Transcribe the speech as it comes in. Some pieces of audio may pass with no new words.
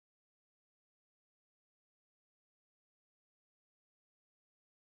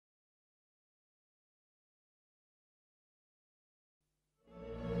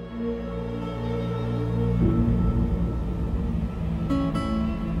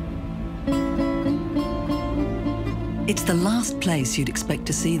It's the last place you'd expect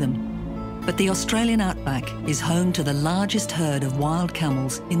to see them. But the Australian outback is home to the largest herd of wild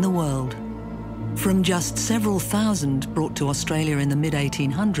camels in the world. From just several thousand brought to Australia in the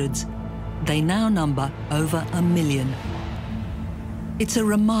mid-1800s, they now number over 1 million. It's a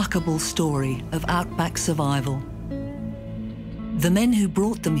remarkable story of outback survival. The men who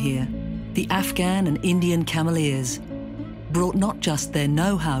brought them here, the Afghan and Indian Cameleers, brought not just their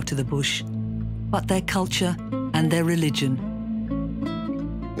know-how to the bush, but their culture and their religion.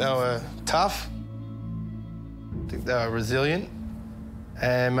 They were tough, I think they were resilient,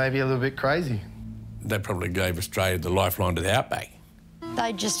 and maybe a little bit crazy. They probably gave Australia the lifeline to the outback.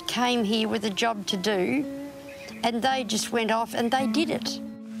 They just came here with a job to do, and they just went off and they did it.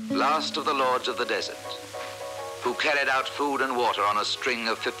 Last of the lords of the desert, who carried out food and water on a string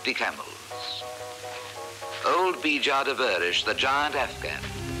of 50 camels. Old Bija de Verish, the giant Afghan,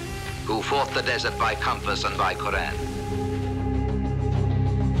 who fought the desert by compass and by Quran.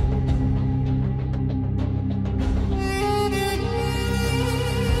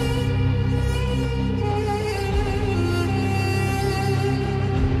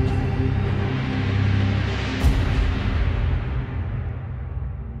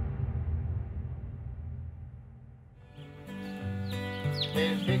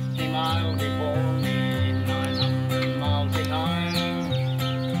 There's 60 miles before me, 900 miles behind,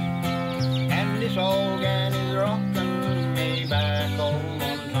 and this organ is rocking me back home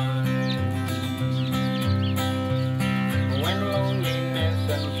on time. When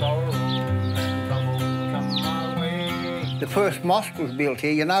loneliness and sorrow and trouble come my way. The first mosque was built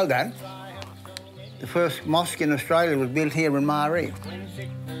here, you know that? The first mosque in Australia was built here in Maree.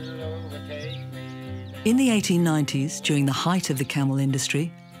 In the 1890s, during the height of the camel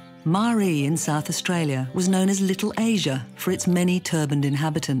industry, Maree in South Australia was known as Little Asia for its many turbaned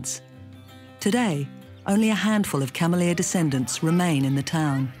inhabitants. Today, only a handful of Cameleer descendants remain in the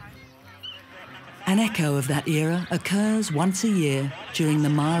town. An echo of that era occurs once a year during the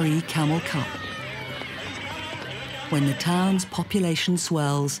Maree Camel Cup, when the town's population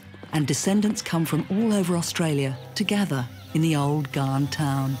swells and descendants come from all over Australia to gather in the old Ghan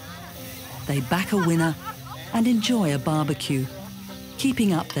town. They back a winner and enjoy a barbecue,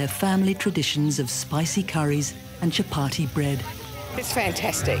 keeping up their family traditions of spicy curries and chapati bread. It's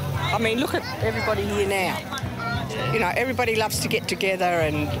fantastic. I mean, look at everybody here now. You know, everybody loves to get together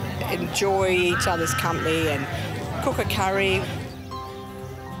and enjoy each other's company and cook a curry.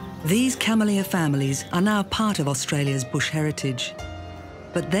 These Cameleer families are now part of Australia's bush heritage.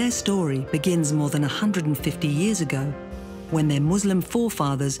 But their story begins more than 150 years ago, when their Muslim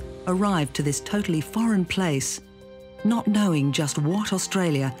forefathers arrived to this totally foreign place, not knowing just what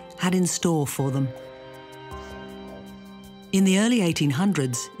Australia had in store for them. In the early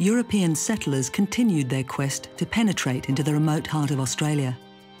 1800s, European settlers continued their quest to penetrate into the remote heart of Australia.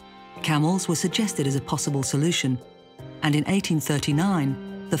 Camels were suggested as a possible solution, and in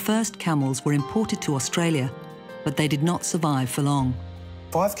 1839, the first camels were imported to Australia, but they did not survive for long.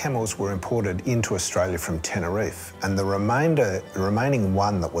 5 camels were imported into Australia from Tenerife, and the remaining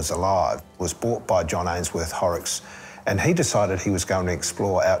one that was alive was bought by John Ainsworth Horrocks, and he decided he was going to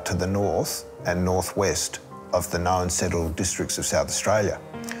explore out to the north and northwest of the known settled districts of South Australia.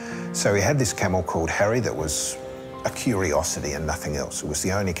 So he had this camel called Harry that was a curiosity and nothing else. It was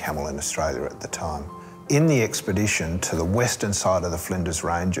the only camel in Australia at the time. In the expedition to the western side of the Flinders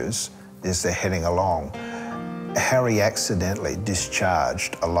Ranges, as they're heading along, Harry accidentally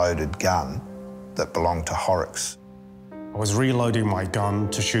discharged a loaded gun that belonged to Horrocks. I was reloading my gun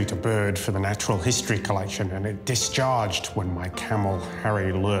to shoot a bird for the natural history collection, and it discharged when my camel,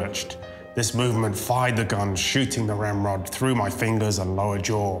 Harry, lurched. This movement fired the gun, shooting the ramrod through my fingers and lower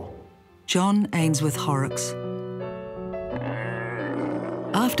jaw. John Ainsworth Horrocks.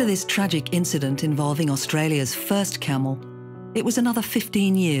 After this tragic incident involving Australia's first camel, it was another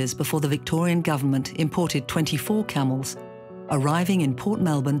 15 years before the Victorian government imported 24 camels, arriving in Port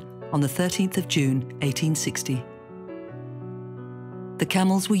Melbourne on the 13th of June, 1860. The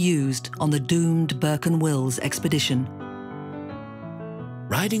camels were used on the doomed Burke and Wills expedition.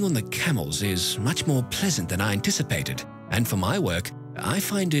 Riding on the camels is much more pleasant than I anticipated, and for my work, I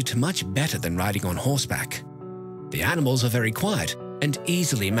find it much better than riding on horseback. The animals are very quiet and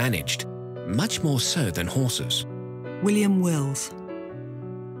easily managed, much more so than horses. William Wills.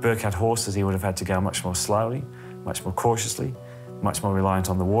 Burke had horses, he would have had to go much more slowly, much more cautiously, much more reliant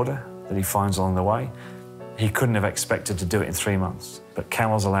on the water that he finds along the way. He couldn't have expected to do it in 3 months, but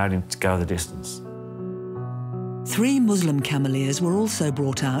camels allowed him to go the distance. 3 Muslim Cameleers were also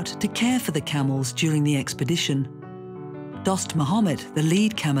brought out to care for the camels during the expedition. Dost Muhammad, the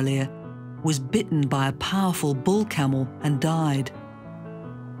lead Cameleer, was bitten by a powerful bull camel and died.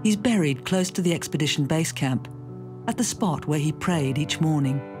 He's buried close to the expedition base camp, at the spot where he prayed each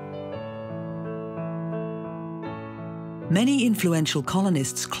morning. Many influential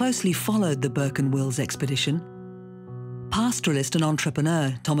colonists closely followed the Burke and Wills expedition. Pastoralist and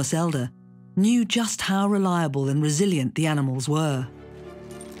entrepreneur Thomas Elder knew just how reliable and resilient the animals were.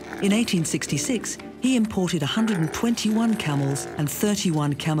 In 1866, he imported 121 camels and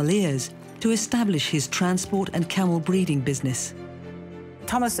 31 cameleers to establish his transport and camel breeding business.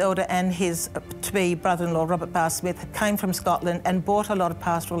 Thomas Elder and his to-be brother-in-law, Robert Barr Smith, came from Scotland and bought a lot of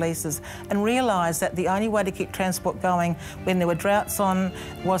pastoral leases and realised that the only way to keep transport going when there were droughts on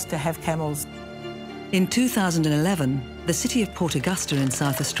was to have camels. In 2011, the city of Port Augusta in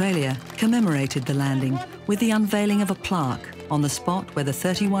South Australia commemorated the landing with the unveiling of a plaque on the spot where the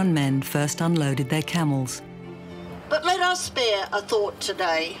 31 men first unloaded their camels. But let us spare a thought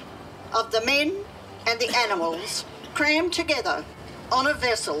today of the men and the animals crammed together on a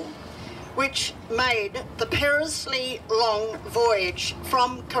vessel which made the perilously long voyage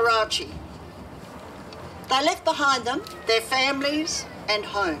from Karachi. They left behind them their families and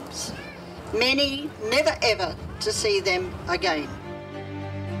homes, many never ever to see them again.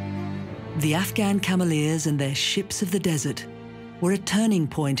 The Afghan Cameleers and their ships of the desert were a turning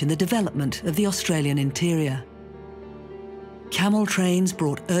point in the development of the Australian interior. Camel trains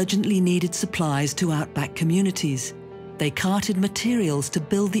brought urgently needed supplies to outback communities. They carted materials to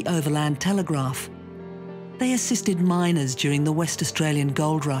build the overland telegraph. They assisted miners during the West Australian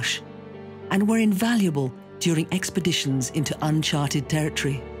gold rush and were invaluable during expeditions into uncharted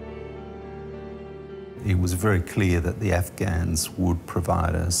territory. It was very clear that the Afghans would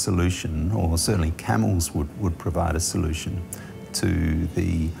provide a solution, or certainly camels would provide a solution to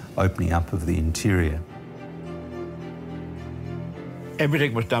the opening up of the interior.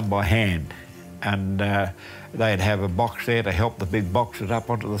 Everything was done by hand, and they'd have a box there to help the big boxes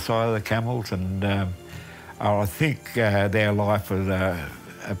up onto the side of the camels, and I think their life was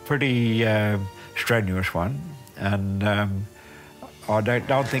a pretty strenuous one, and I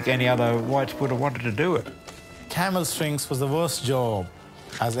don't think any other whites would have wanted to do it. Camel strings was the worst job,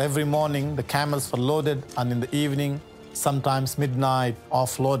 as every morning the camels were loaded and in the evening, sometimes midnight,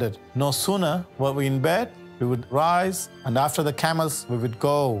 offloaded. No sooner were we in bed, we would rise, and after the camels we would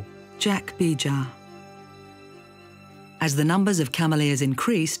go. Jack Bejar. As the numbers of cameleers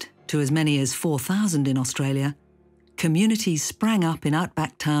increased to as many as 4,000 in Australia, communities sprang up in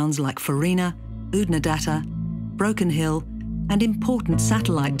outback towns like Farina, Oodnadatta, Broken Hill, and important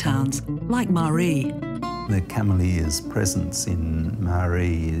satellite towns like Maree. The Cameleers' presence in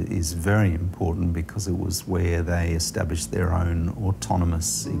Maree is very important because it was where they established their own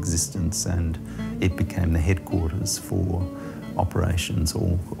autonomous existence, and it became the headquarters for operations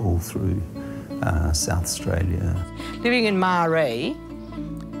all through South Australia. Living in Maree,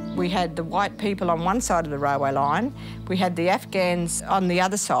 we had the white people on one side of the railway line, we had the Afghans on the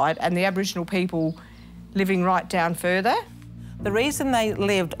other side, and the Aboriginal people living right down further. The reason they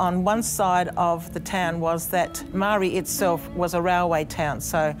lived on one side of the town was that Maree itself was a railway town,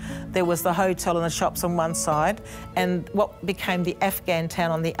 so there was the hotel and the shops on one side and what became the Afghan town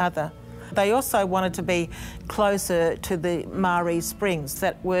on the other. They also wanted to be closer to the Maree Springs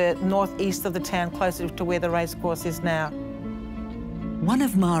that were northeast of the town, closer to where the racecourse is now. One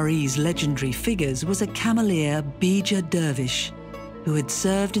of Maree's legendary figures was a Cameleer Bejar Dervish, who had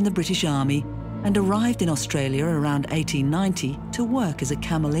served in the British Army and arrived in Australia around 1890 to work as a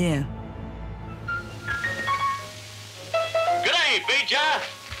cameleer. G'day, Bejar!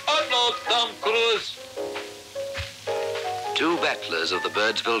 Outlaw Tom Cruise! Two battlers of the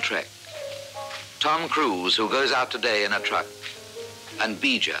Birdsville Trek. Tom Cruise, who goes out today in a truck, and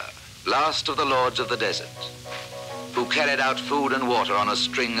Bejar, last of the lords of the desert, who carried out food and water on a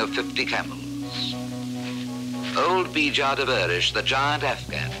string of 50 camels. Old Bejar Dervish, the giant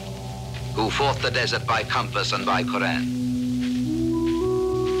Afghan, who fought the desert by compass and by Quran.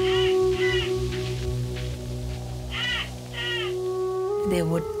 They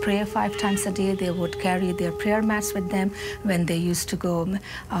would pray 5 times a day. They would carry their prayer mats with them when they used to go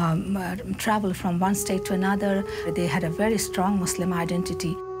travel from one state to another. They had a very strong Muslim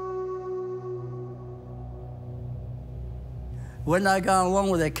identity. When they go along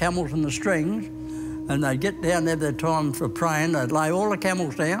with their camels and the strings, and they'd get down there their time for praying, they'd lay all the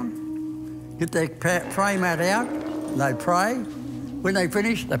camels down, get their pray mat out, and they'd pray. When they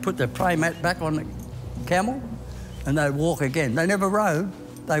finished, they put their pray mat back on the camel, and they'd walk again. They never rode,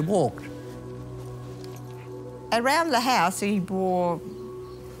 they walked. Around the house, he wore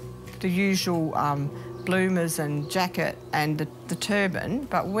the usual bloomers and jacket and the turban,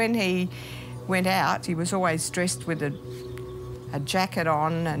 but when he went out, he was always dressed with a jacket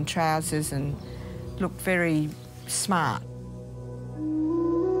on and trousers and looked very smart.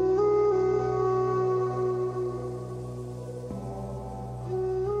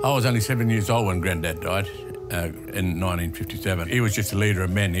 I was only 7 years old when Grandad died in 1957. He was just a leader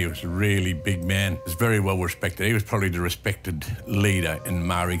of men. He was a really big man. He was very well respected. He was probably the respected leader in the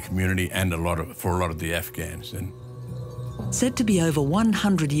Maori community and for a lot of the Afghans. And said to be over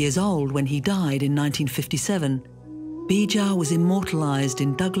 100 years old when he died in 1957, Bija was immortalised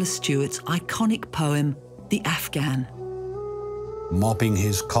in Douglas Stewart's iconic poem, The Afghan. Mopping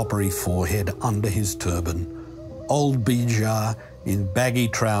his coppery forehead under his turban, old Bija in baggy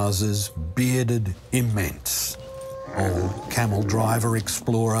trousers, bearded, immense. Old camel driver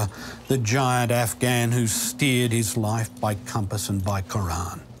explorer, the giant Afghan who steered his life by compass and by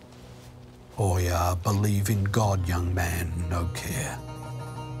Quran. Oh yeah, believe in God, young man, no care.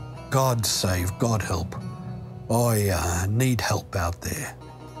 God save, God help. Oh yeah, need help out there.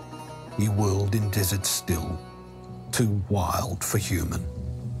 Ye world in desert still, too wild for human.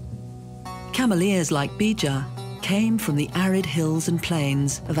 Cameleers like Bija came from the arid hills and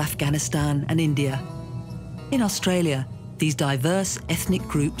plains of Afghanistan and India. In Australia, these diverse ethnic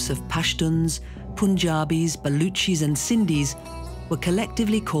groups of Pashtuns, Punjabis, Baluchis and Sindhis were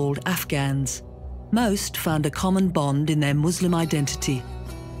collectively called Afghans. Most found a common bond in their Muslim identity,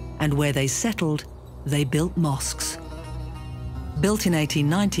 and where they settled, they built mosques. Built in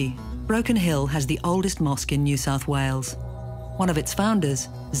 1890, Broken Hill has the oldest mosque in New South Wales. One of its founders,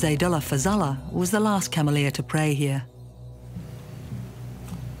 Zaidullah Fazallah, was the last Cameleer to pray here.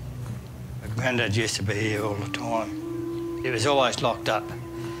 Grandad used to be here all the time. He was always locked up,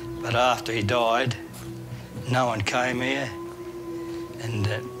 but after he died, no one came here, and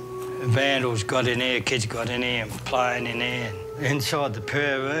vandals got in here, kids got in here and playing in here. Inside the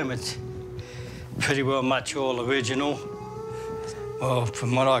prayer room, it's pretty well much all original. Well,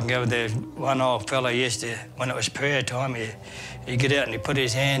 from what I can gather, there's one old fella used to, when it was prayer time, he'd get out and he'd put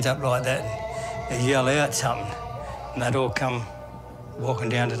his hands up like that, and he'd yell out something, and they'd all come walking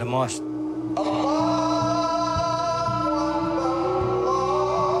down to the mosque.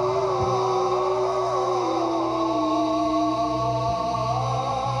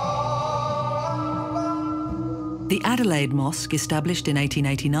 The Adelaide Mosque, established in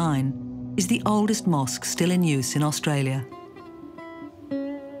 1889, is the oldest mosque still in use in Australia.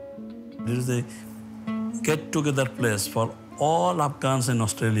 There is a get-together place for all Afghans in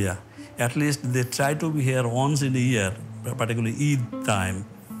Australia. At least they try to be here once in a year, particularly Eid time,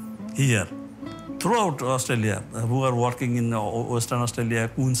 here. Throughout Australia, who are working in Western Australia,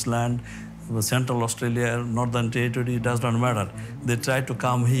 Queensland, Central Australia, Northern Territory, it does not matter. They try to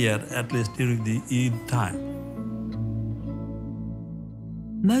come here at least during the Eid time.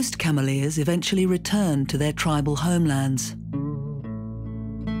 Most Cameleers eventually returned to their tribal homelands.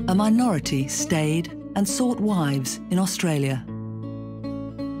 A minority stayed and sought wives in Australia.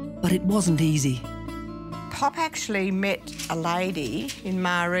 But it wasn't easy. Pop actually met a lady in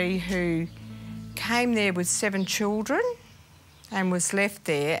Marie who came there with 7 children and was left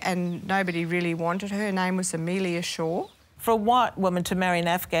there, and nobody really wanted her. Her name was Amelia Shaw. For a white woman to marry an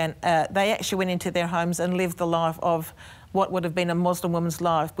Afghan, they actually went into their homes and lived the life of what would have been a Muslim woman's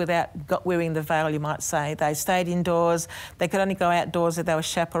life without wearing the veil, you might say. They stayed indoors. They could only go outdoors if they were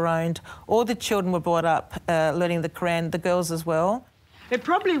chaperoned. All the children were brought up learning the Quran, the girls as well. It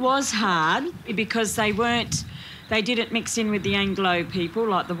probably was hard because they didn't mix in with the Anglo people,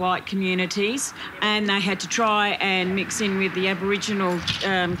 like the white communities, and they had to try and mix in with the Aboriginal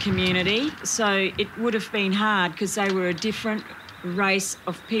community. So it would have been hard because they were a different race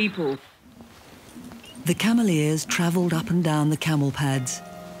of people. The Cameleers travelled up and down the camel pads,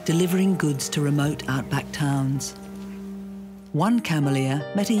 delivering goods to remote outback towns. One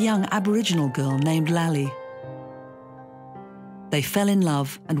Cameleer met a young Aboriginal girl named Lally. They fell in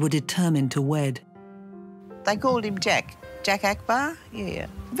love and were determined to wed. They called him Jack Akbar, yeah.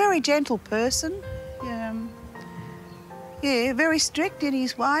 Very gentle person, yeah, very strict in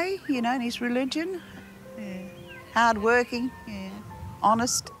his way, you know, in his religion. Yeah. Hard-working, yeah,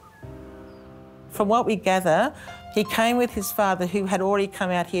 honest. From what we gather, he came with his father, who had already come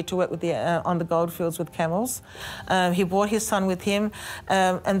out here to work with on the goldfields with camels. He brought his son with him,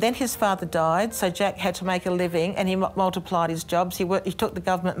 and then his father died, so Jack had to make a living, and he multiplied his jobs. He took the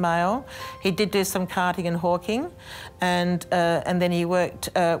government mail. He did do some carting and hawking, and then he worked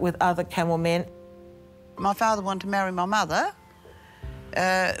with other camel men. My father wanted to marry my mother,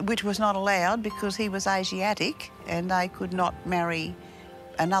 which was not allowed because he was Asiatic, and they could not marry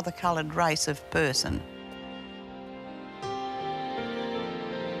another coloured race of person.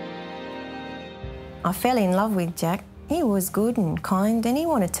 I fell in love with Jack. He was good and kind and he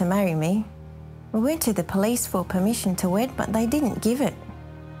wanted to marry me. We went to the police for permission to wed, but they didn't give it.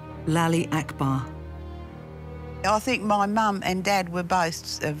 Lally Akbar. I think my mum and Dad were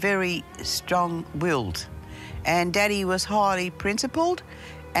both very strong-willed, and Daddy was highly principled,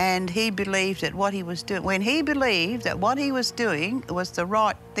 and he believed that what he was doing, when he believed that what he was doing was the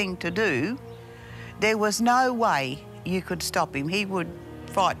right thing to do, there was no way you could stop him. He would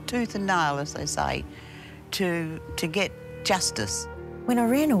fight tooth and nail, as they say, to get justice. When I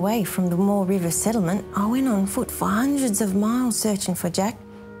ran away from the Moore River settlement, I went on foot for hundreds of miles searching for Jack.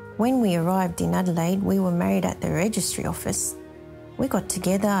 When we arrived in Adelaide, we were married at the registry office. We got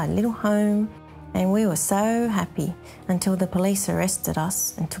together, a little home, and we were so happy until the police arrested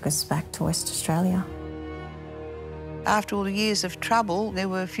us and took us back to West Australia. After all the years of trouble, there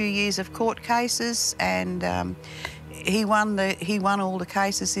were a few years of court cases, and he won all the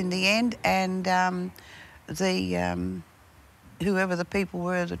cases in the end, and whoever the people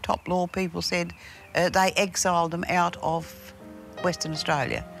were, the top law people, said they exiled them out of Western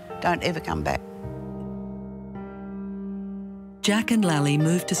Australia. Don't ever come back. Jack and Lally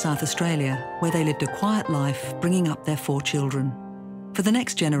moved to South Australia, where they lived a quiet life, bringing up their 4 children. For the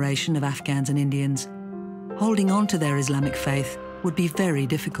next generation of Afghans and Indians, holding on to their Islamic faith would be very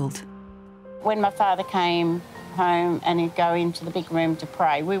difficult. When my father came home and he'd go into the big room to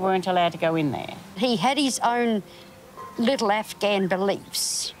pray, we weren't allowed to go in there. He had his own little Afghan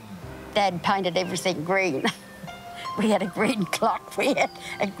beliefs. Dad painted everything green. We had a green clock, we had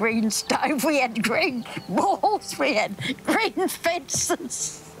a green stove, we had green walls, we had green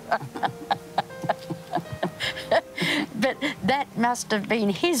fences. But that must have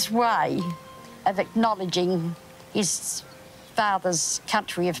been his way of acknowledging his father's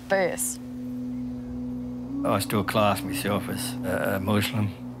country of birth. I still class myself as a Muslim.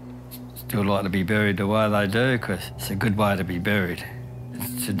 Still like to be buried the way they do, because it's a good way to be buried.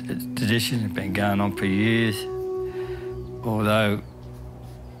 It's a tradition that's been going on for years. Although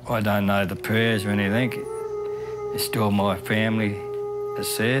I don't know the prayers or anything, it's still my family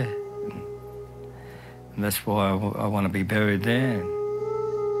that's there. And that's why I want to be buried there.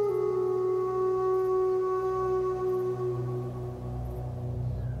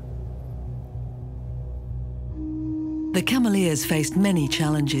 The Cameleers faced many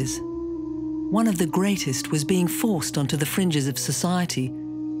challenges. One of the greatest was being forced onto the fringes of society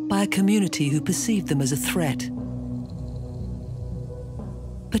by a community who perceived them as a threat.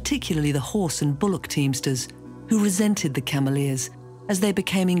 Particularly the horse and bullock teamsters, who resented the Cameleers as they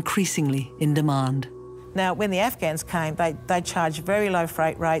became increasingly in demand. Now, when the Afghans came, they charged very low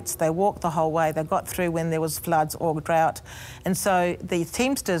freight rates. They walked the whole way. They got through when there was floods or drought. And so the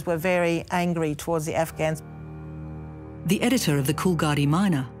teamsters were very angry towards the Afghans. The editor of the Coolgardie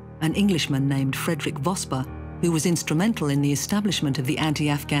Miner, an Englishman named Frederick Vosper, who was instrumental in the establishment of the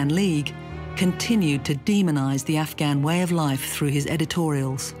Anti-Afghan League, continued to demonise the Afghan way of life through his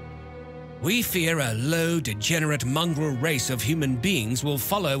editorials. We fear a low, degenerate mongrel race of human beings will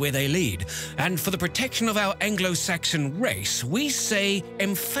follow where they lead, and for the protection of our Anglo-Saxon race, we say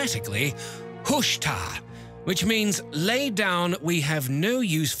emphatically, Hushtar, which means lay down, we have no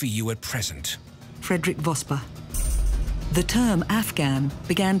use for you at present. Frederick Vosper. The term Afghan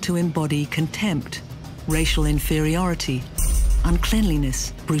began to embody contempt, racial inferiority,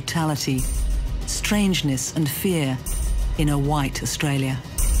 uncleanliness, brutality, strangeness and fear in a white Australia.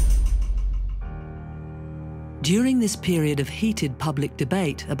 During this period of heated public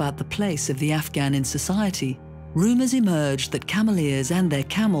debate about the place of the Afghan in society, rumours emerged that Cameleers and their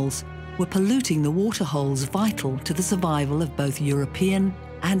camels were polluting the waterholes vital to the survival of both European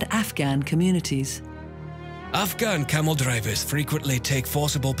and Afghan communities. Afghan camel drivers frequently take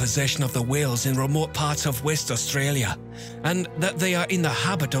forcible possession of the whales in remote parts of West Australia, and that they are in the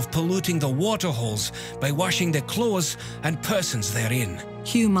habit of polluting the waterholes by washing their clothes and persons therein.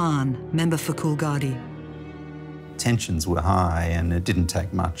 Hugh Mann, member for Coolgardie. Tensions were high, and it didn't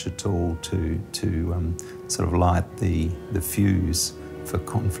take much at all to sort of light the fuse for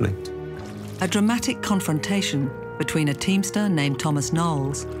conflict. A dramatic confrontation between a teamster named Thomas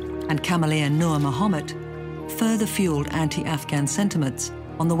Knowles and Cameleer Noor Mohammed further fuelled anti-Afghan sentiments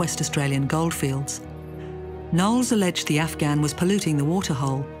on the West Australian goldfields. Knowles alleged the Afghan was polluting the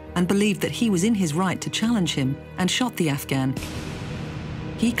waterhole and believed that he was in his right to challenge him and shot the Afghan.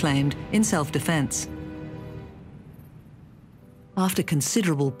 He claimed in self-defence. After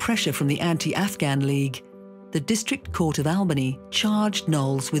considerable pressure from the Anti-Afghan League, the District Court of Albany charged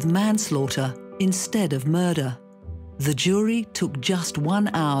Knowles with manslaughter instead of murder. The jury took just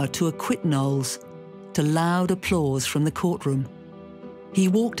 1 hour to acquit Knowles, to loud applause from the courtroom. He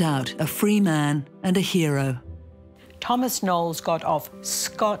walked out a free man and a hero. Thomas Knowles got off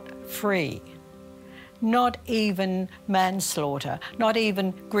scot-free. Not even manslaughter, not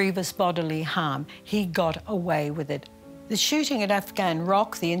even grievous bodily harm. He got away with it. The shooting at Afghan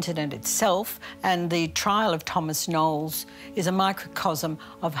Rock, the incident itself, and the trial of Thomas Knowles is a microcosm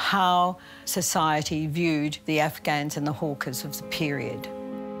of how society viewed the Afghans and the hawkers of the period.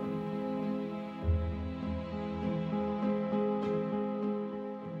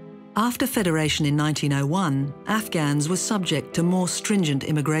 After Federation in 1901, Afghans were subject to more stringent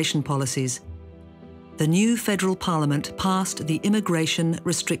immigration policies. The new federal parliament passed the Immigration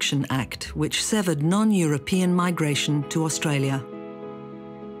Restriction Act, which severed non-European migration to Australia.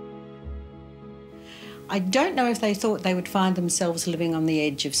 I don't know if they thought they would find themselves living on the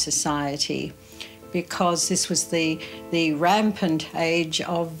edge of society, because this was the rampant age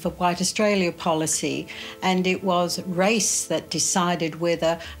of the White Australia policy, and it was race that decided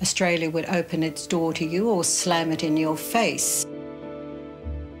whether Australia would open its door to you or slam it in your face.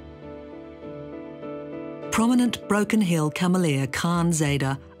 Prominent Broken Hill Cameleer Khan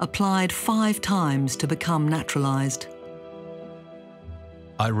Zada applied 5 times to become naturalised.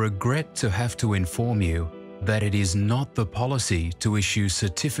 I regret to have to inform you that it is not the policy to issue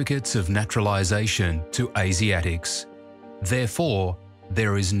certificates of naturalisation to Asiatics. Therefore,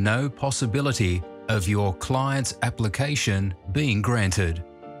 there is no possibility of your client's application being granted.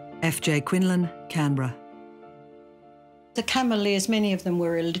 F.J. Quinlan, Canberra. The Cameleers, many of them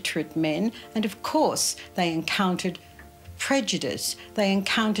were illiterate men, and of course they encountered prejudice, they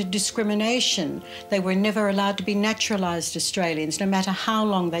encountered discrimination. They were never allowed to be naturalised Australians, no matter how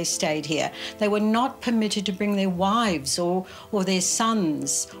long they stayed here. They were not permitted to bring their wives or their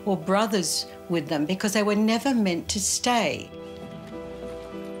sons or brothers with them because they were never meant to stay.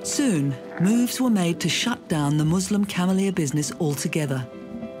 Soon, moves were made to shut down the Muslim Cameleer business altogether.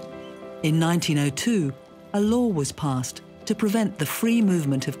 In 1902, a law was passed to prevent the free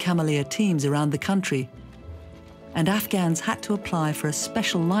movement of Cameleer teams around the country, and Afghans had to apply for a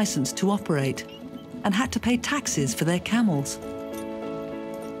special licence to operate and had to pay taxes for their camels.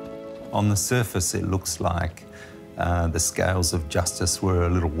 On the surface, it looks like the scales of justice were a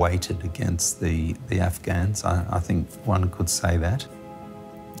little weighted against the Afghans. I think one could say that.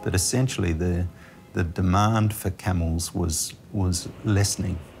 But essentially, the demand for camels was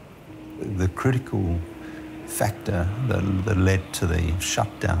lessening. The critical factor that led to the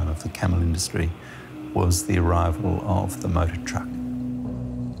shutdown of the camel industry was the arrival of the motor truck.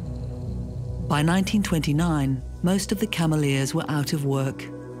 By 1929, most of the Cameleers were out of work,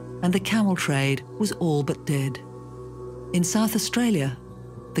 and the camel trade was all but dead. In South Australia,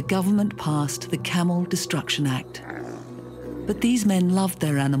 the government passed the Camel Destruction Act. But these men loved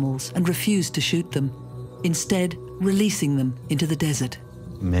their animals and refused to shoot them, instead releasing them into the desert.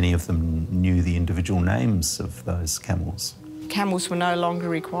 Many of them knew the individual names of those camels. Camels were no longer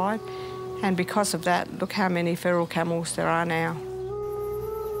required, and because of that, look how many feral camels there are now.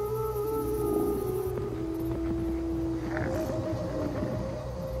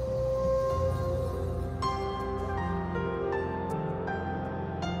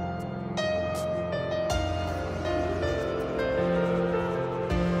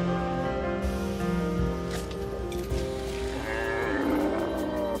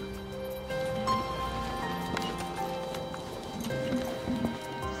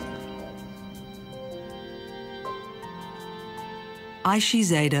 Aishi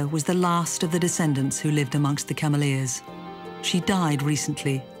Zada was the last of the descendants who lived amongst the Cameleers. She died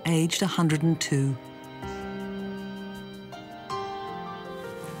recently, aged 102.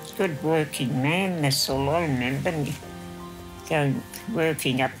 Good working man, that's all I remember. Going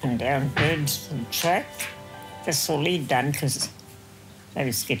working up and down birds and track. That's all he'd done because they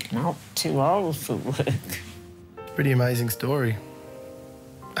was getting too old for work. Pretty amazing story.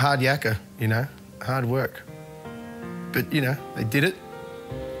 Hard yakka, you know, hard work. But, you know, they did it,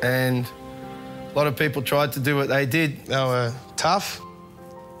 and a lot of people tried to do what they did. They were tough.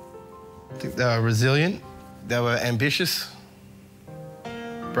 I think they were resilient. They were ambitious,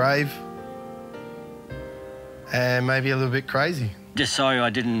 brave, and maybe a little bit crazy. Just so I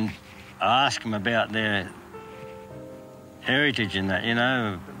didn't ask them about their heritage and that, you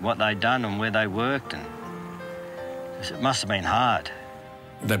know, what they'd done and where they worked, and 'cause it must have been hard.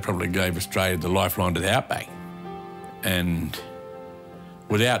 They probably gave Australia the lifeline to the outback. And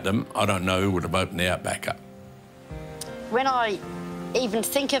without them, I don't know who would have opened the outback up. When I even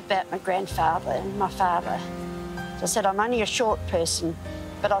think about my grandfather and my father, as I said, I'm only a short person,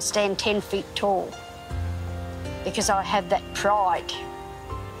 but I stand 10 feet tall because I have that pride.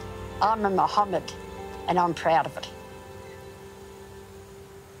 I'm a Mohammed and I'm proud of it.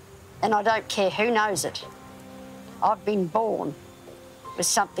 And I don't care who knows it. I've been born with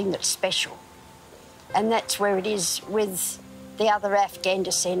something that's special. And that's where it is with the other Afghan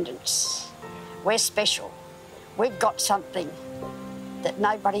descendants. We're special. We've got something that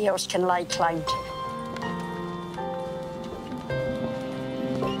nobody else can lay claim to.